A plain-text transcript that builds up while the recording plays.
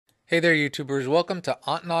Hey there, YouTubers. Welcome to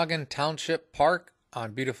Ontonagon Township Park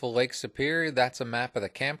on beautiful Lake Superior. That's a map of the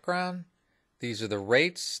campground. These are the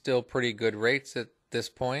rates, still pretty good rates at this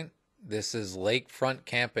point. This is lakefront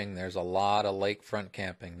camping. There's a lot of lakefront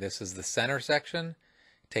camping. This is the center section.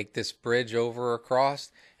 Take this bridge over across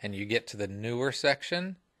and you get to the newer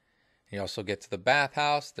section. You also get to the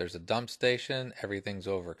bathhouse. There's a dump station. Everything's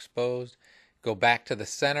overexposed. Go back to the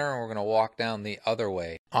center and we're going to walk down the other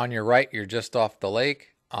way. On your right, you're just off the lake.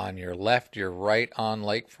 On your left, you're right on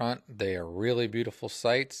lakefront. They are really beautiful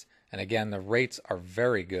sites. And again, the rates are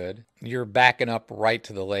very good. You're backing up right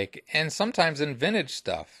to the lake. And sometimes in vintage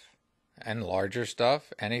stuff and larger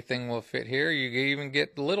stuff, anything will fit here. You even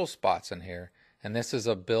get little spots in here. And this is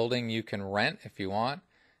a building you can rent if you want.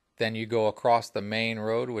 Then you go across the main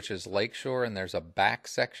road, which is Lakeshore, and there's a back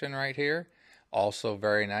section right here. Also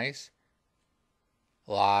very nice.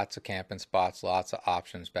 Lots of camping spots, lots of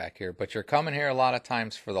options back here. But you're coming here a lot of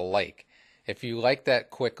times for the lake. If you like that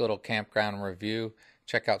quick little campground review,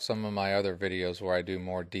 check out some of my other videos where I do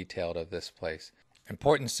more detailed of this place.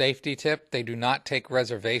 Important safety tip, they do not take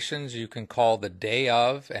reservations. You can call the day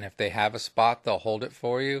of, and if they have a spot, they'll hold it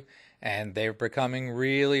for you. And they're becoming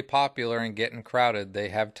really popular and getting crowded. They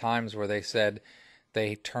have times where they said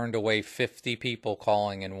they turned away 50 people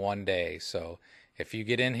calling in one day. So if you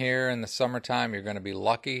get in here in the summertime, you're going to be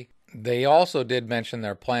lucky. They also did mention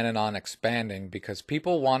they're planning on expanding because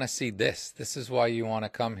people want to see this. This is why you want to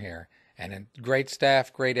come here. And great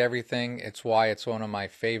staff, great everything. It's why it's one of my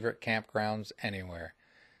favorite campgrounds anywhere.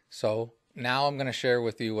 So now I'm going to share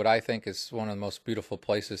with you what I think is one of the most beautiful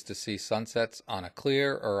places to see sunsets on a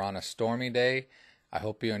clear or on a stormy day. I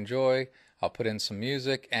hope you enjoy. I'll put in some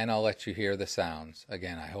music and I'll let you hear the sounds.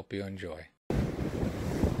 Again, I hope you enjoy.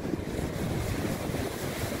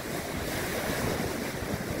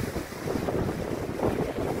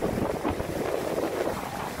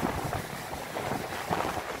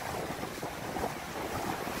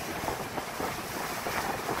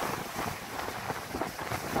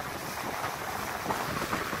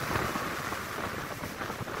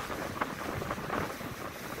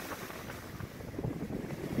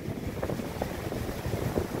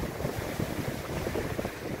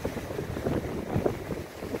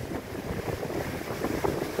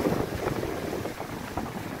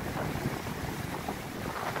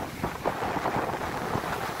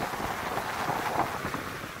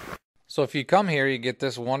 So if you come here, you get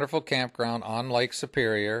this wonderful campground on Lake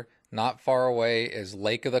Superior. Not far away is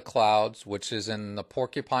Lake of the Clouds, which is in the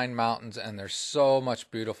Porcupine Mountains, and there's so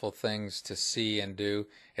much beautiful things to see and do.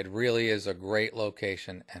 It really is a great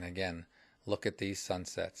location. And again, look at these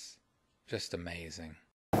sunsets. Just amazing.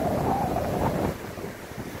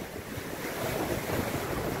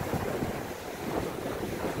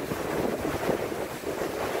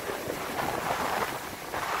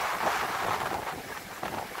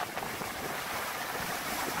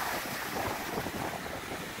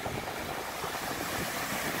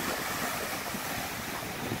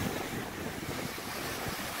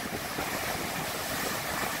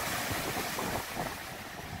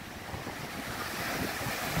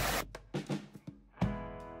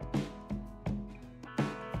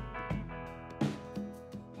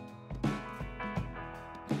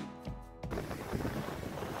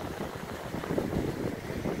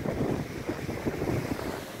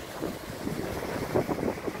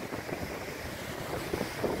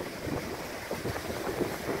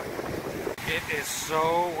 It is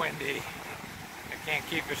so windy. I can't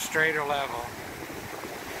keep it straight or level.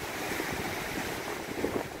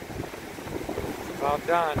 It's about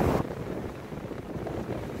done.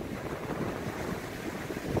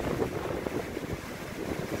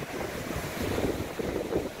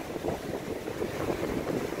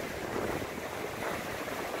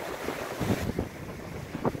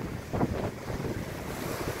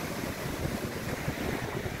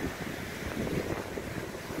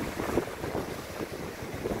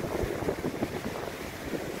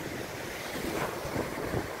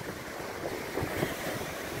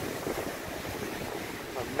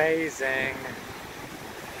 Amazing.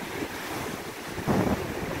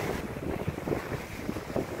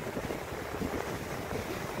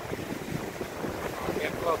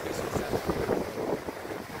 Get focused.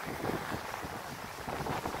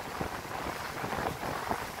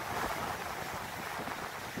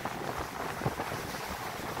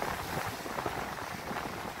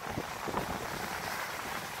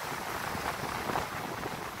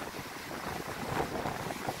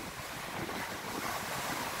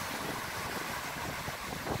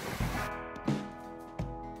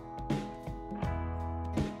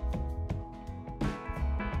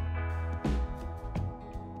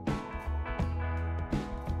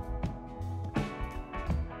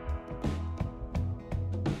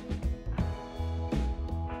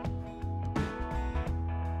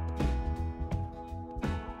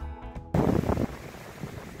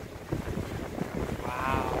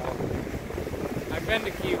 been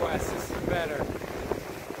to Key West. This is better.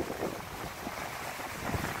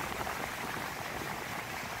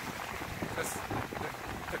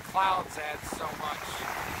 The clouds add so much.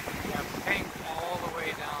 You have pink all the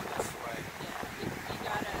way down this way.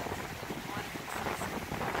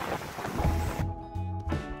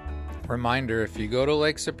 Reminder, if you go to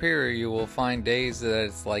Lake Superior, you will find days that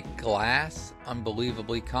it's like glass,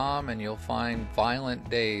 unbelievably calm, and you'll find violent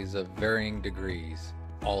days of varying degrees.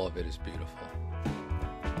 All of it is beautiful.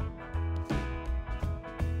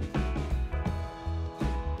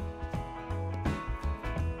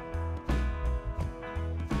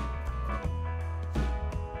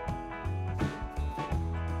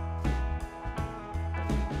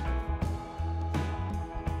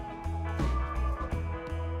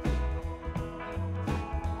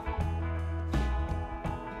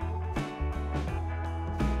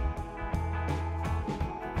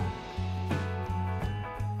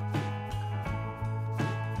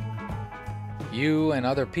 You and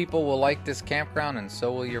other people will like this campground, and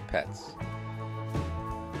so will your pets.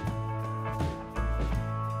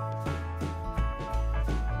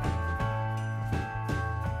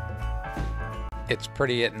 It's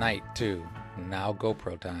pretty at night, too. Now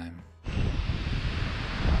GoPro time.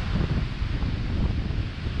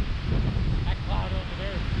 That cloud over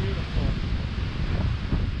there is beautiful.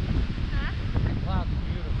 Huh? That cloud's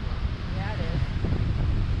beautiful. Yeah, it is.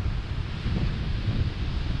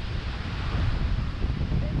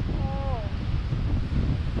 It's cold.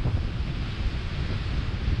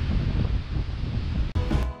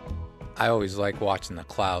 I always like watching the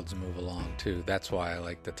clouds move along, too. That's why I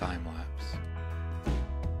like the time lapse.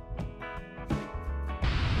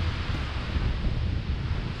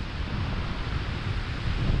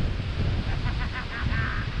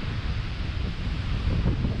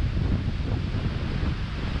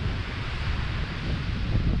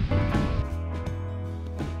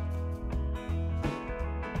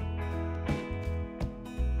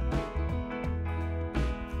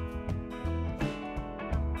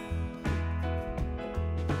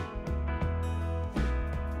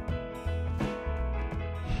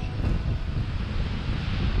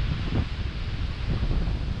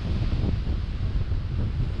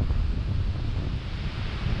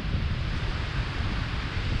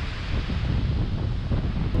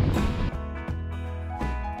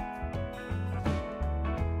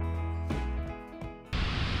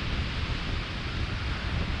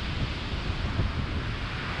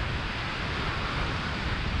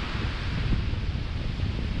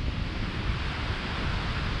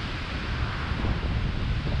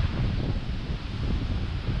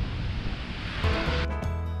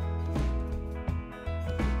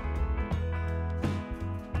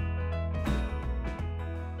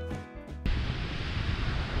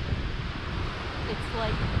 It's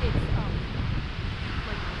like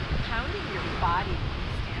pounding your body when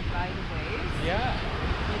you stand by the waves. Yeah.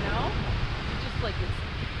 You know? It's just like it's,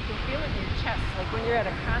 you can feel it in your chest, like when you're at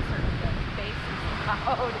a concert with the bass is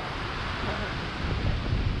loud. Oh,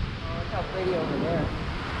 look how pretty over there.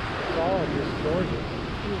 It's all just gorgeous.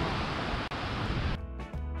 Yeah.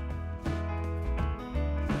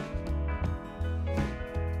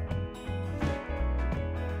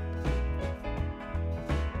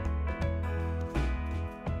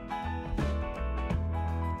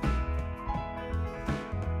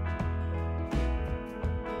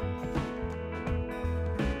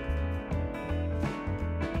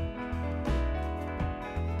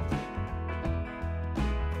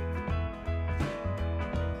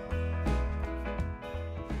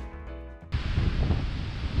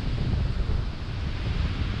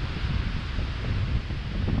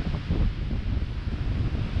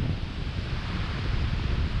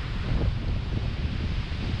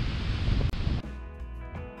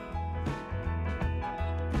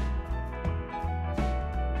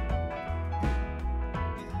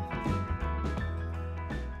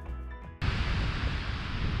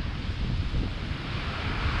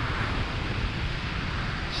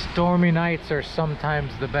 Stormy nights are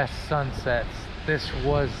sometimes the best sunsets. This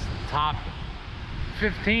was top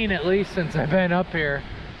 15 at least since I've been up here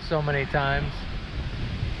so many times.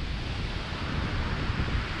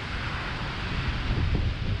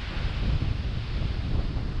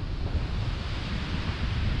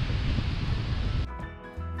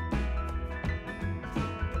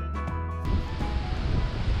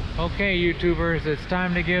 Okay, YouTubers, it's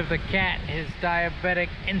time to give the cat his diabetic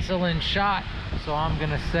insulin shot. So I'm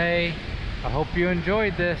gonna say, I hope you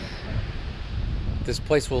enjoyed this. This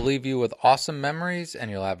place will leave you with awesome memories, and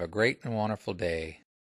you'll have a great and wonderful day.